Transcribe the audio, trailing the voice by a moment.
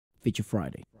Feature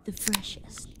Friday. The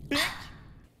freshest.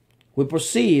 We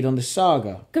proceed on the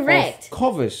saga Correct. of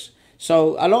covers.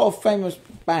 So a lot of famous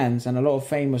bands and a lot of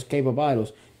famous K-pop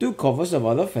idols do covers of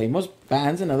other famous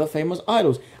bands and other famous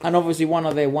idols. And obviously one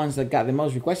of the ones that got the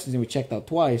most requests and we checked out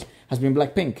twice has been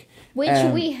BLACKPINK.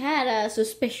 Which we had a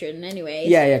suspicion anyways.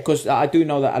 Yeah, because I do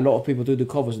know that a lot of people do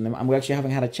covers on them and we actually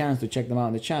haven't had a chance to check them out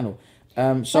on the channel.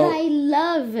 But I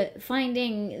love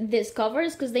finding these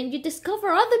covers because then you discover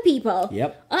other people.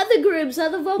 Yep. Other groups,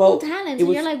 other vocal talents,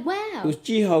 and you're like, wow. It was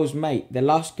Jiho's mate, the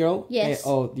last girl. Yes.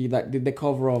 That did the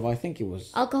cover of, I think it was...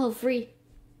 Alcohol Free.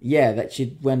 Yeah, that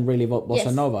she went really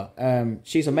bossa nova.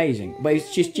 She's amazing. But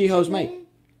she's Jiho's mate.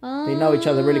 They know each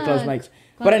other, really close mates.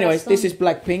 But anyways, this is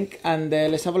BLACKPINK, and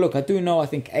let's have a look. I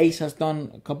think A.C.E has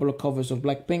done a couple of covers of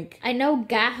BLACKPINK. I know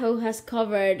Gaho has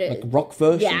covered... Like rock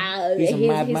version. Yeah, he's a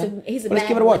madman. But let's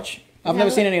give it a watch. I've never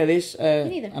seen any of this.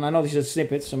 neither. And I know this is a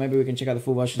snippet, so maybe we can check out the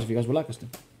full versions if you guys would like us to.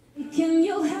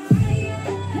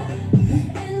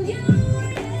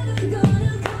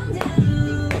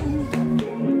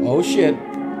 Oh shit.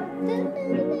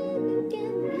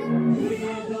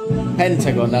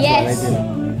 Pentagon, that's why they did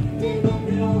it.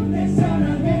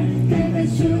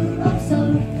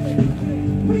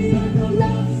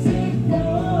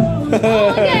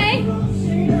 Okay.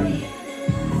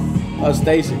 Oh,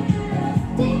 Stayc.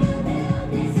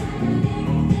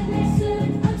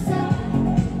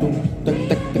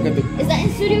 Is that in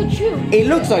Studio 2? It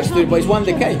looks like studio, but it's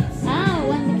 1DK. Ah,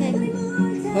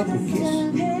 1DK. Purple Kiss.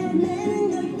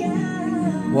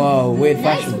 Whoa, weird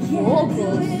Nice fashion.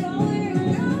 vocals.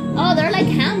 Oh, they're like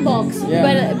handbox,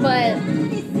 Yeah. but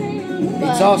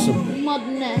It's awesome.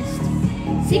 modernist.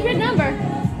 Secret number.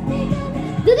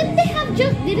 Didn't they have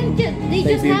just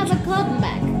have a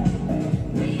comeback?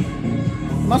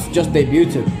 Must have just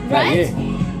debuted that Right? year.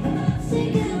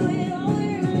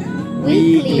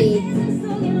 Weekly.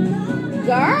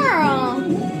 Girl.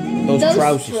 Those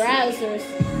trousers.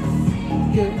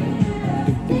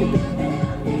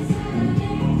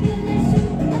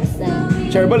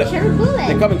 Cherry Bullet. Cherry Bullet.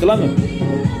 They're coming to London.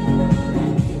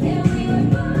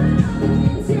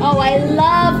 Oh, I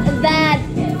love that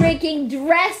freaking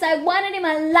dress. I want it in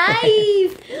my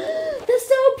life. That's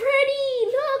so pretty.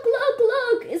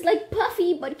 Look. It's like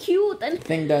puffy but cute. And I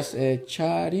think that's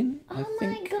Charin. oh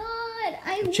my god,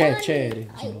 I want Cherry. it.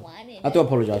 I want it. I do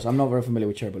apologize. I'm not very familiar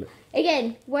with Cherry Bullet.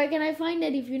 Again, where can I find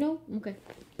it if you know? Okay.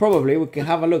 Probably we can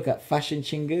have a look at Fashion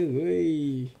Chingu.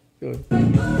 Hey. Good.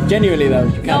 Genuinely though.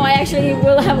 You No, I actually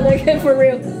will have a look for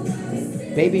real.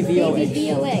 Baby VOX.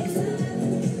 Baby VOX.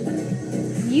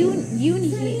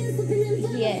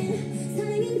 Yeah.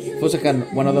 Feels like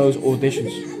one of those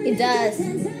auditions. It does.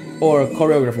 Or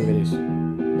choreography videos.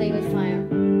 Play with fire.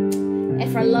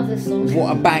 Efra, I love this song.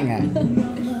 What a banger.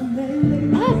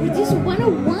 Oh, Producer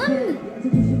 101.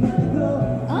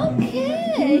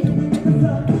 Okay.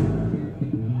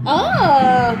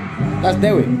 Oh. That's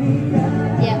Dewi.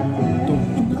 Yeah.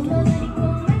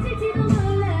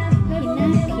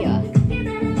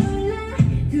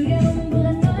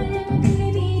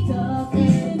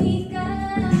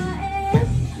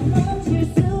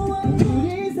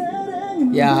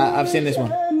 Yeah, I've seen this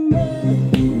one.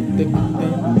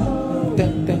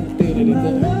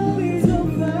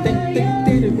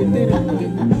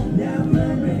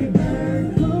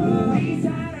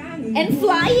 And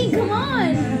flying, come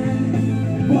on.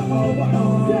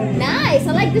 Nice,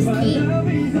 I like this key.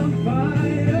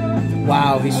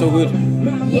 Wow, he's so good.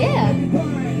 Yeah.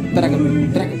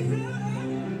 Dragon.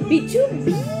 B2B.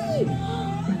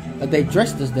 They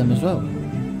dressed as them as well.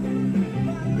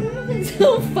 It's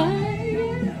so fun.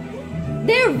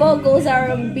 Their vocals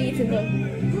are unbeatable.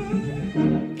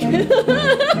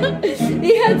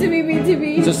 They had to be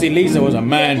B2B. So see, Lisa was a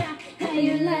man.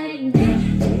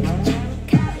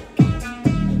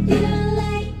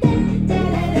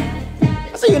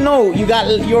 So you know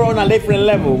you're on a different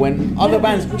level when other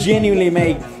bands genuinely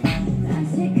make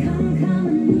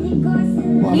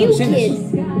New Kids.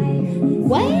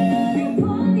 What?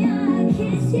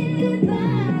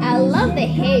 I love the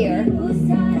hair.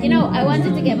 You know, I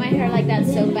wanted to get my hair like that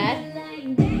so bad.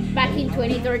 Back in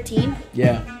 2013.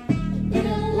 Yeah.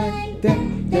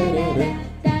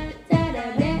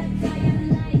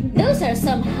 Those are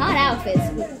some hot outfits.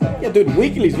 Yeah, dude,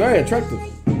 Weekly's very attractive.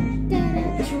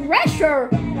 Treasure.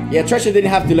 Yeah, Treasure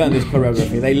didn't have to learn this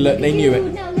choreography. They knew it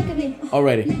No, look at me.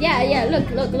 already. Yeah, look.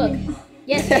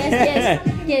 Yes.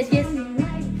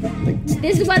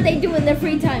 This is what they do in their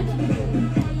free time.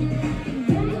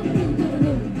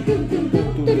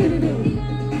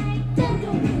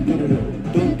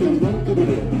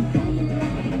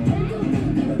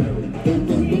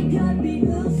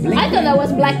 I thought that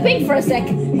was BLACKPINK for a sec.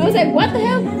 was like, what the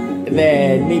hell?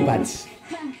 The knee pads.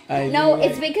 No,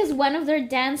 it's because one of their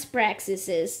dance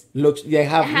practices they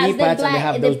have knee pads and they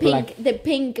have those the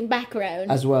pink background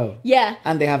as well. Yeah.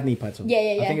 And they have knee pads on.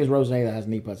 Yeah. I think it's Rose that has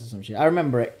knee pads or some shit. I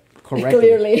remember it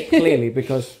correctly. Clearly,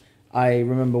 because I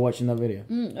remember watching that video.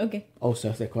 Okay.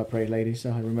 Also, they're quite pretty ladies,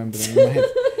 so I remember them in my head.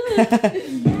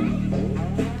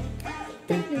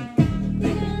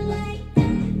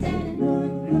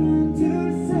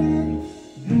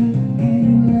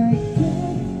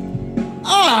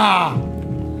 Ah!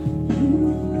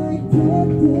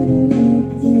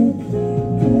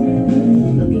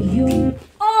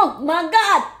 Oh my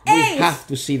God! Ace! We have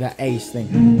to see that Ace thing.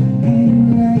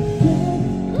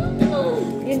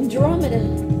 Andromeda.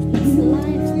 It's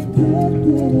alive.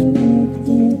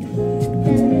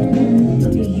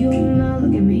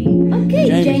 Okay,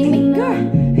 Jamie, girl.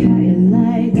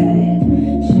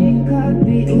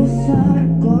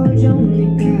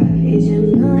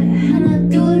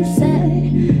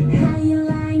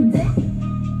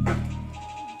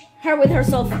 Her with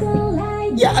herself.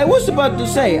 Yeah, I was about to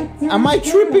say, am I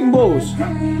tripping balls?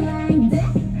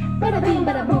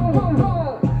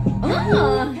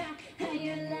 Ah.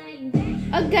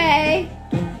 Okay.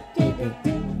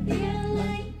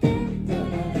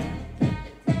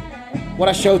 What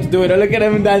a show to do it. Look at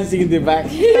them dancing in the back.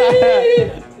 3,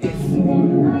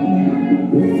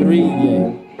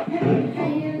 yeah.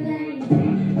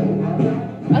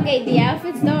 Okay, the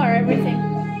outfits though are everything.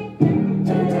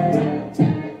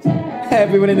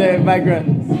 Everyone in the background.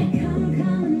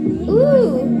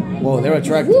 Ooh. Whoa, they're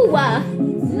attractive. Woo-wah.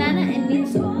 Nana and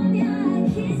Minso.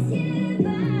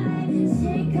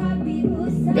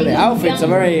 Yeah, the outfits are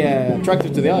very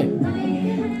attractive to the eye.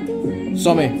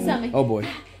 Somi. Oh boy.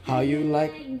 How you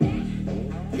like?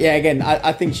 Yeah, again,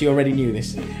 I think she already knew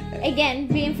this. Again,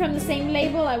 being from the same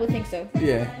label, I would think so.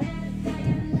 Yeah.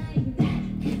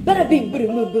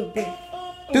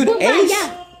 Dude, Ace?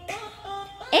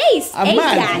 Ace! I'm Ace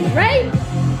mad. guy, right?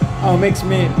 Oh, makes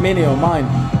me Minnie or mine.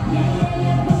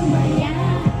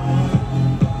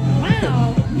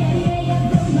 Wow.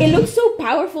 It looks so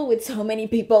powerful with so many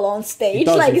people on stage.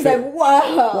 It's like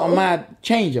wow. What a mad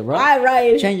changer, right?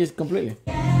 Right. Changes completely.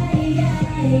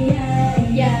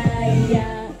 Yeah.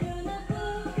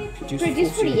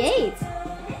 Produced 48.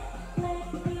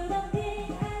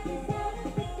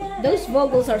 Those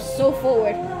vocals are so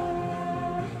forward.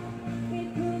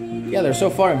 Yeah, they're so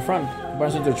far in front.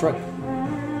 Burns into the truck.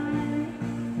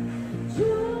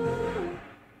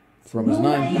 From his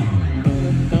 9.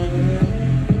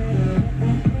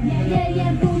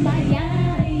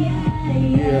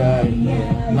 Yeah.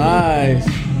 Nice.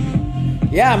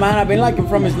 Yeah, man, I've been liking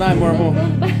From His 9 more and more.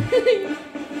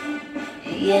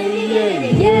 Yeah.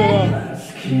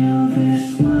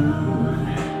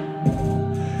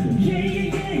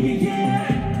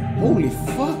 Holy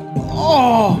fuck.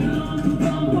 Oh!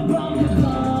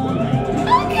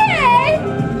 Okay!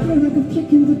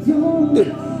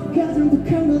 Dude.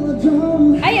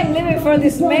 I am living for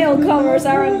this male covers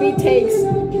R&B takes.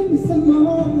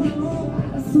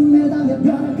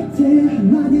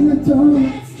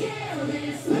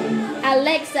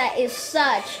 Alexa is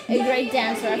such a great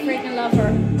dancer. I freaking love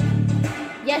her.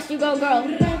 Yes, you go, girl.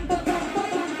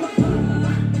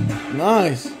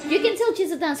 Nice. You can tell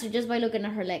she's a dancer just by looking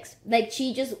at her legs. Like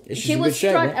she in would good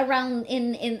shape, strut right? around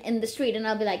in the street, and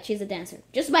I'll be like, she's a dancer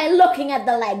just by looking at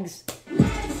the legs.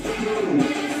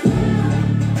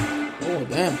 Oh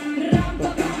damn.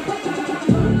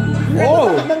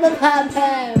 Oh.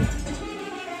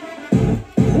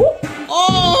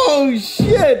 Oh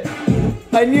shit!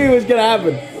 I knew it was gonna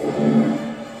happen.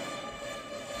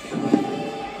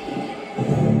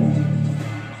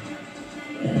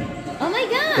 Oh my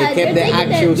god! They kept the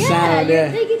actual sound, you're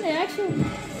yeah. taking the actual.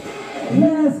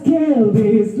 Let's kill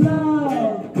this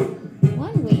love.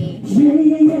 One way.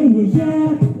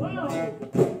 Yeah.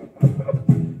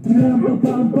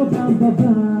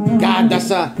 God,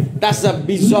 that's a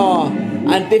bizarre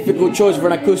and difficult choice for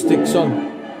an acoustic song.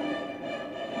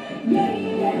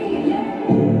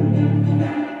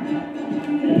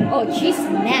 Oh, she's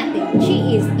snapping.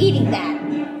 She is eating that.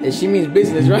 Yeah, she means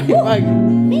business, right? Like,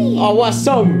 Man. oh, what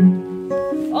song?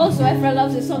 Also, Efra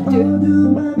loves this song too.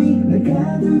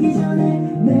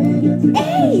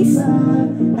 Ace!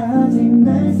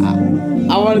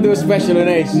 I want to do a special on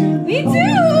Ace. Me too!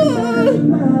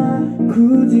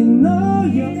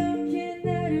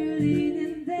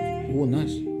 Oh,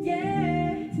 nice.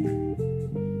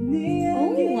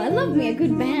 Oh, I love me a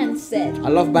good band set. I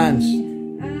love bands.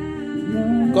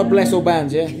 God bless all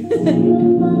bands, yeah?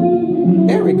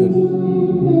 Very good.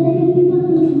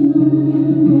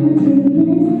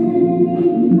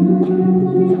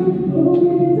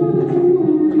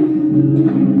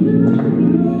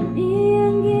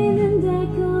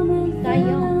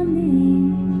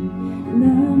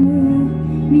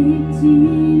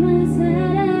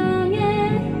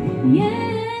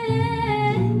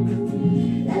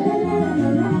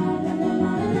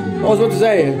 was about to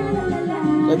say,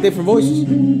 like different voices.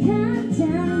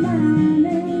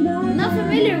 Not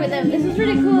familiar with them. This is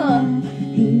really cool.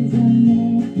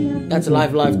 That's a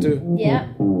live too. Yeah.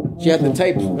 She had the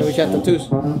tapes, maybe she had tattoos.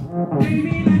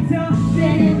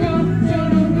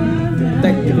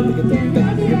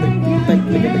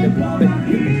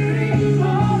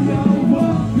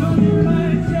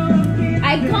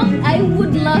 I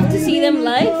would love to see them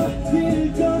live.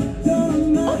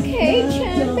 Okay,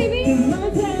 Chan, baby.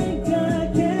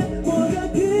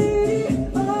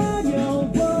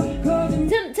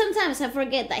 Sometimes I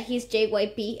forget that he's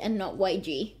JYP and not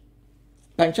YG.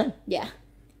 Bang Chan? Yeah.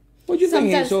 What do you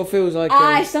think? It sort of feels like.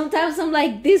 Sometimes I'm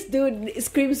like, this dude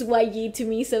screams YG to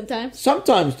me sometimes.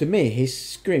 Sometimes to me, he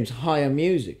screams higher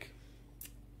music.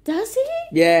 Does he?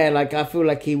 Yeah, like I feel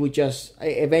like he would just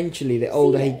eventually, the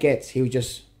older he gets, he would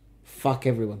just fuck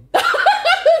everyone.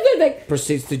 Like,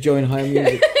 proceeds to join higher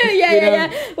music.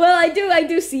 yeah. Well, I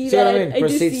do see that. What I mean?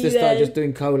 Proceeds to start that. just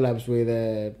doing collabs with,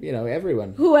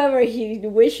 everyone. Whoever he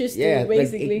wishes to,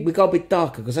 basically. Like, we got a bit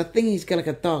darker because I think he's got like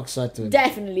a dark side to him.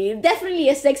 Definitely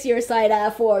a sexier side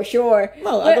for sure.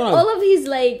 No, I don't know. All of his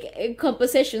like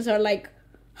compositions are like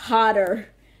hotter.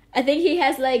 I think he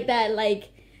has like that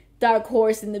like dark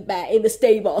horse in the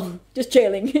stable, just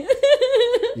chilling.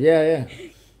 Yeah.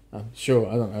 I'm sure.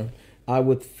 I don't know. I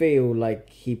would feel like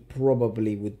he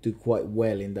probably would do quite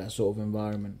well in that sort of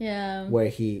environment. Yeah. Where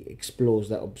he explores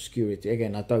that obscurity.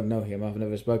 Again, I don't know him. I've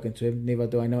never spoken to him. Neither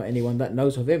do I know anyone that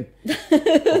knows of him.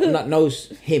 That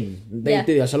knows him. They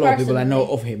do. There's a lot of people that know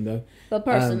of him, though. But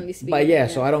personally speaking. But yeah,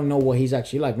 so I don't know what he's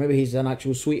actually like. Maybe he's an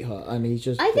actual sweetheart, and he's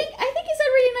just. I think he's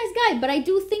a really nice guy, but I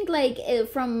do think like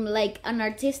from like an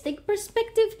artistic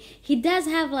perspective, he does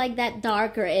have like that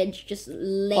darker edge, just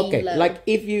laying low. Like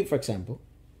if you, for example.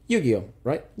 Yu-Gi-Oh,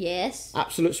 right? Yes.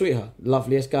 Absolute sweetheart.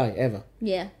 Loveliest guy ever.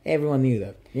 Yeah. Everyone knew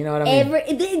that. You know what I mean? Correct.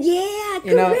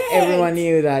 You know, everyone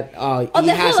knew that he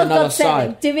has another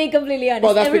side. To be completely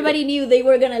honest, everybody knew they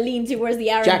were going to lean towards the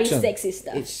R&B sexy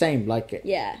stuff. It's same, like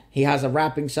yeah. He has a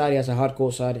rapping side, he has a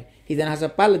hardcore side. He then has a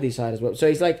ballady side as well. So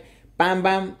he's like, Bam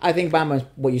Bam. I think Bam Bam's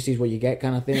what you see is what you get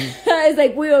kind of thing. It's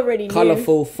like we already knew.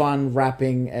 Colourful, fun,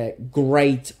 rapping,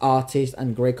 great artist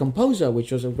and great composer,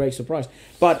 which was a great surprise.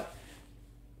 But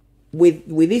with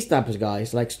these type of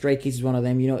guys, like Stray Kids is one of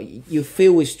them, you know, you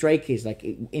feel with Stray Kids, like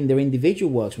in their individual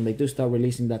works, when they do start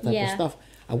releasing that type of stuff,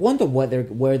 I wonder where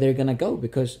they're gonna go,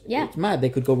 because it's mad. They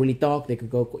could go really dark, they could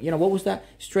go, you know, what was that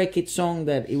Stray Kids song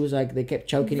that it was like they kept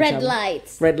choking each other?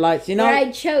 Red Lights, you know? Where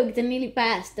I choked and nearly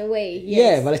passed away.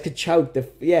 Yes. Yeah, Waleska choked,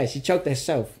 she choked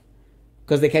herself.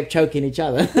 Because they kept choking each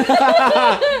other.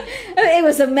 It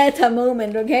was a meta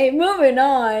moment, okay? Moving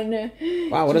on.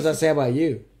 Wow, what does that say about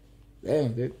you?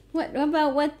 Damn, dude. What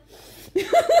about what?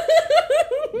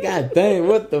 God damn,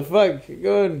 what the fuck?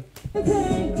 Go on.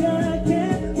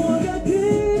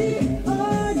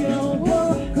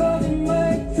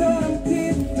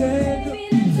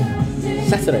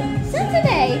 Saturday.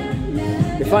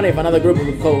 It'd be funny if another group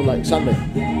would call like Sunday.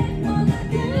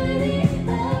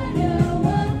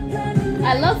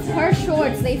 I love her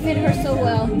shorts. They fit her so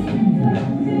well.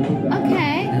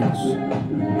 Okay.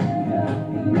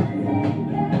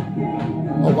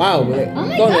 Oh wow, but oh my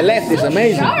on God, the left so is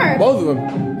amazing. Sharp. Both of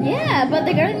them. Yeah, but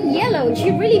the girl in yellow, she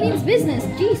really means business.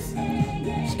 Jeez.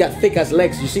 She's got thick ass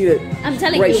legs. You see that? I'm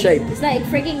telling great you, shape. it's like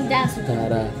freaking dance.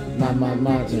 Ta-da, ma.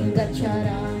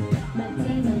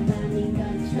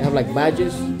 They have like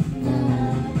badges.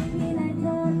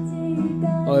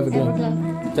 Oh,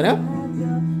 Everglow. Turn up.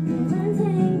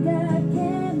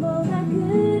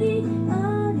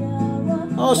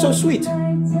 Oh, so sweet.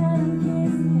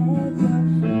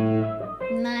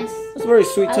 Nice. That's a very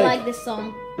sweet take. I like this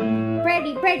song.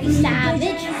 Pretty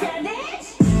savage.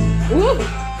 Woo.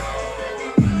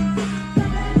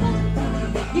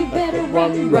 You better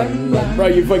run. Bro,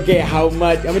 you forget how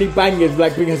many bangers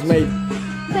BLACKPINK has made.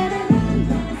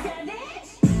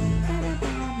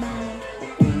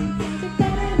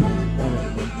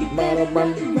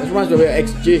 This reminds me of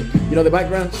XG. You know the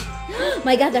backgrounds?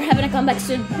 My God, they're having a comeback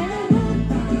soon.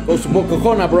 Goes to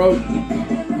Bocacona, bro.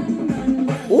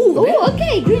 Ooh,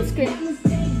 okay, green screen.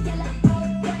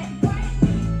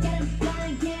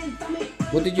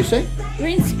 What did you say?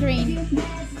 Green screen.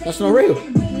 That's not real.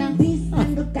 No.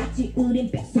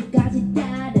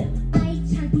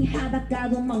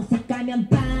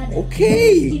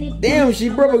 Okay. Damn, she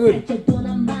proper good.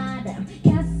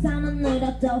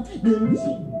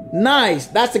 Nice.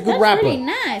 That's a good rapper. Really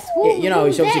nice. You know,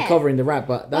 he's obviously covering the rap,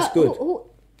 but that's good.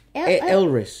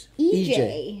 Elris.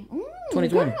 EJ.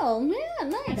 2020. Girl, yeah,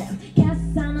 nice.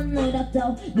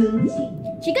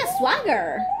 She got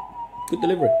swagger. Good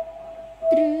delivery.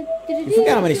 You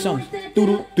forget how many songs.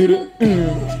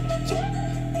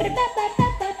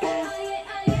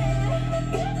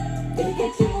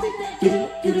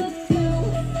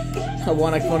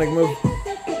 One iconic move.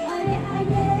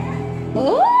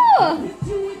 Oh!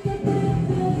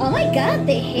 Oh my god,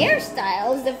 the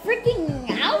hairstyles, the freaking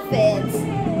outfits,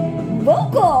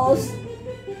 vocals.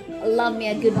 Love me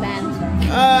a good band.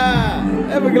 Ah,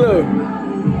 Everglow.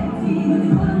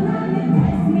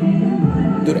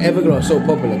 Dude, Everglow is so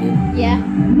popular, dude. Yeah.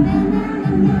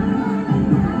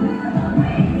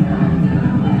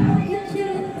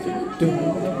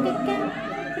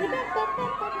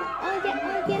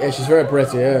 Yeah, she's very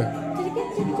pretty, yeah.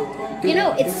 You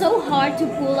know, it's so hard to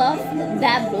pull off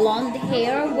that blonde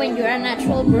hair when you're a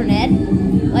natural brunette.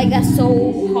 Like, that's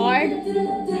so hard.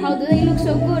 How do they look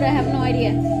so good? I have no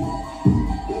idea.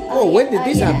 Oh, when did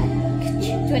this happen?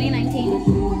 2019.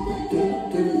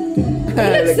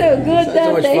 They look so good, so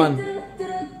don't much they? fun.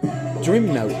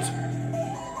 Dream Note.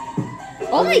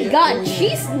 Oh my god,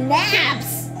 she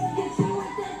snaps!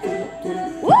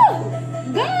 Woo!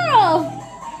 Girl!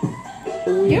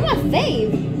 You're my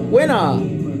fave. Winner!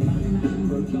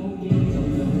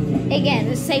 Again,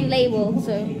 the same label,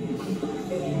 so.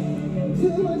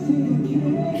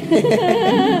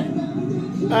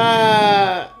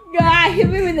 Hit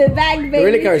me with the back, baby. They're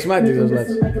really charismatic, those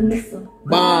lads.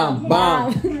 Bam,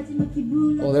 bam.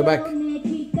 Oh, they're back.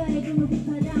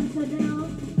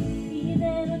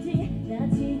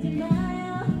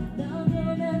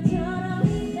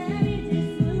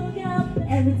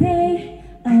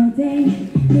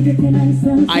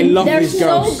 I love these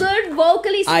girls. They're so good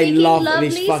vocally speaking. I love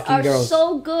Lovelies these fucking are girls.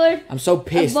 so good. I'm so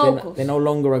pissed they're no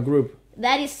longer a group.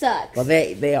 That is sucks. But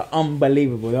they are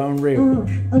unbelievable. They're unreal.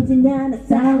 They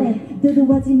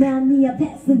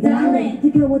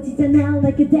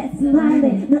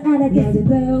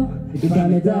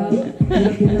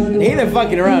ain't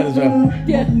fucking around as well.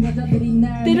 Yeah.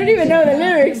 They don't even know the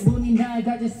lyrics.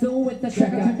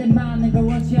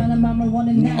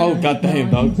 Oh, goddamn,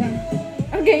 dog.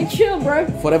 Okay, chill, bro.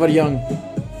 Forever young.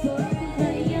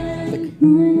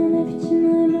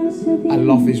 I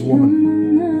love this woman.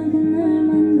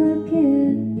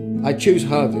 I choose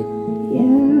her, dude.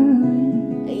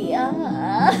 Yeah.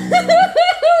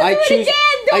 I choose. Do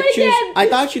it again. I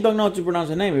actually don't know how to pronounce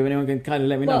her name. If anyone can kind of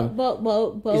let me know.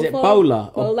 Is it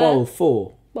Bola or Bowl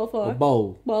 4? Bowl 4.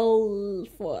 Bowl. Bowl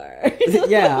 4.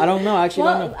 Yeah, I don't know. I actually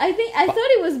don't know. I thought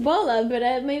it was Bola,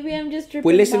 but maybe I'm just tripping.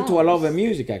 We listen to a lot of her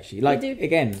music actually. Like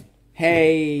again,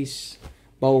 Hayes,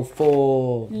 Bowl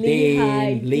 4,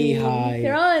 Dean, Lehigh.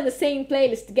 They're all in the same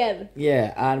playlist together.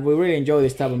 Yeah, and we really enjoy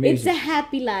this type of music. It's a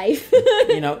happy life.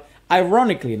 You know,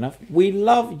 ironically enough, we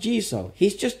love GENERATION.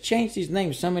 He's just changed his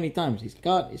name so many times. It's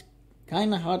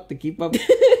kind of hard to keep up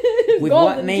with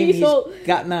what name he's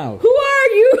got now. Who are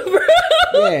you, bro?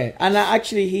 Yeah, and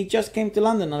actually he just came to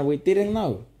London and we didn't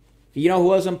know. You know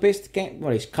who else I'm pissed?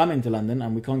 Well, he's coming to London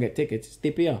and we can't get tickets. It's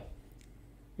DPR.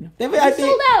 You know, they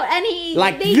sold out, and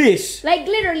this. Like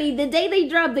literally, the day they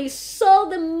dropped, they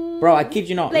sold them. Bro, I kid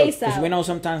you not. Because we know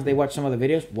sometimes they watch some of the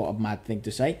videos. What a mad thing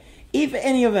to say. If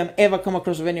any of them ever come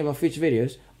across of any of our future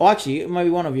videos, or actually maybe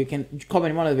one of you can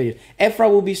comment in one of the videos, Efra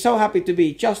will be so happy to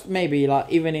be just maybe like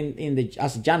even in the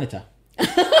as a janitor.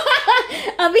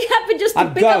 I'll be happy just to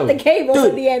pick up the cables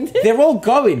at the end. They're all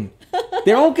going.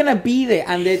 They're all gonna be there,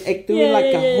 and they're doing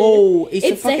a whole. It's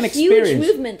a fucking experience. It's a huge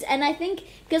movement, and I think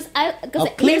I'll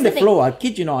clean the floor. I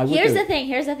kid you not. Here's the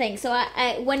thing. So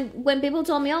when people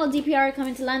told me, oh, DPR are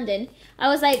coming to London, I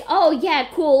was like, oh yeah,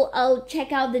 cool. I'll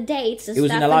check out the dates and stuff. It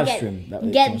was in a live and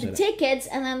stream. Get the tickets,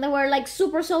 and then they were like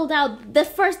super sold out the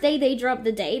first day they dropped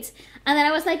the dates. And then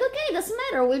I was like, okay, doesn't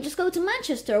matter. We'll just go to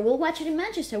Manchester. We'll watch it in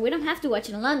Manchester. We don't have to watch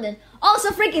it in London. Also,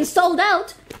 freaking sold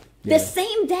out. The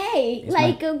same day.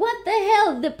 What the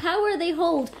hell? The power they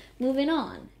hold. Moving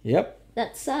on. Yep.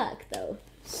 That sucks, though.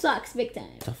 Sucks big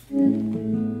time. Tough.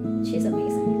 She's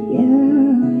amazing.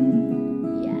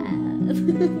 Yeah.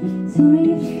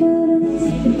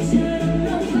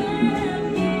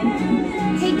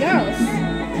 Hey, girls.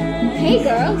 Hey,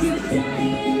 girls.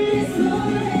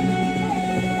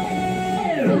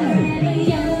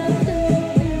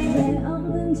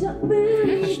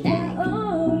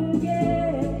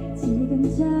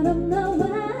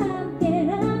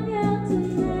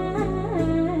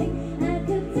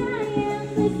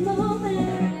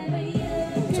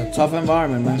 Tough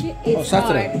environment, man. It's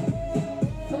Saturday.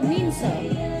 Hard. I mean so.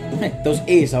 Those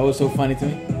ears are also funny to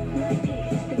me.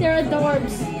 They're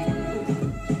adorbs.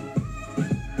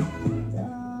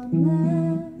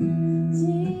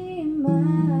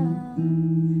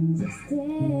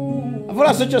 I thought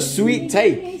that's such a sweet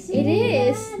take. It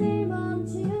is.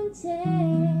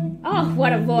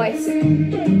 What a voice.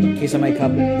 Kiss and Make Up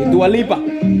with Dua Lipa.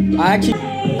 I actually...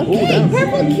 Okay,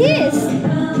 Purple Kiss.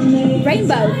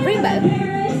 Rainbow.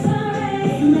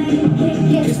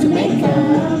 Kiss to Make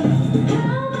Up.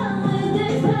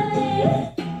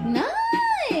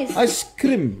 Nice. Ice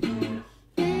cream.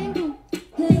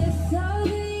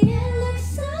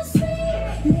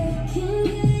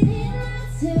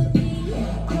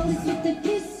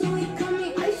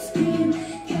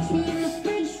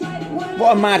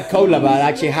 What a mad collab that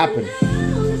actually happened.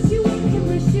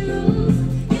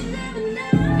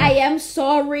 I am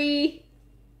sorry.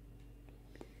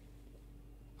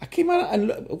 I came out and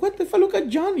look, what if I look at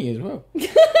Johnny as well?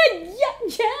 Yeah,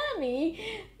 Johnny.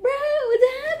 Bro, what's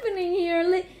happening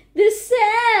here? This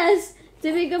says,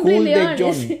 to be completely Cool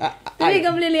honest. Johnny. To be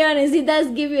completely honest, it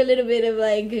does give you a little bit of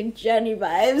like Johnny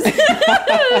vibes.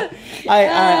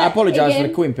 I apologize for again,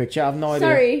 the Queen picture. I have no idea.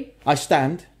 sorry. I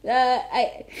stand.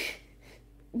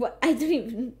 What? I don't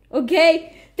even.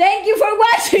 Okay. Thank you for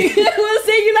watching. We'll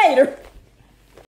see you later.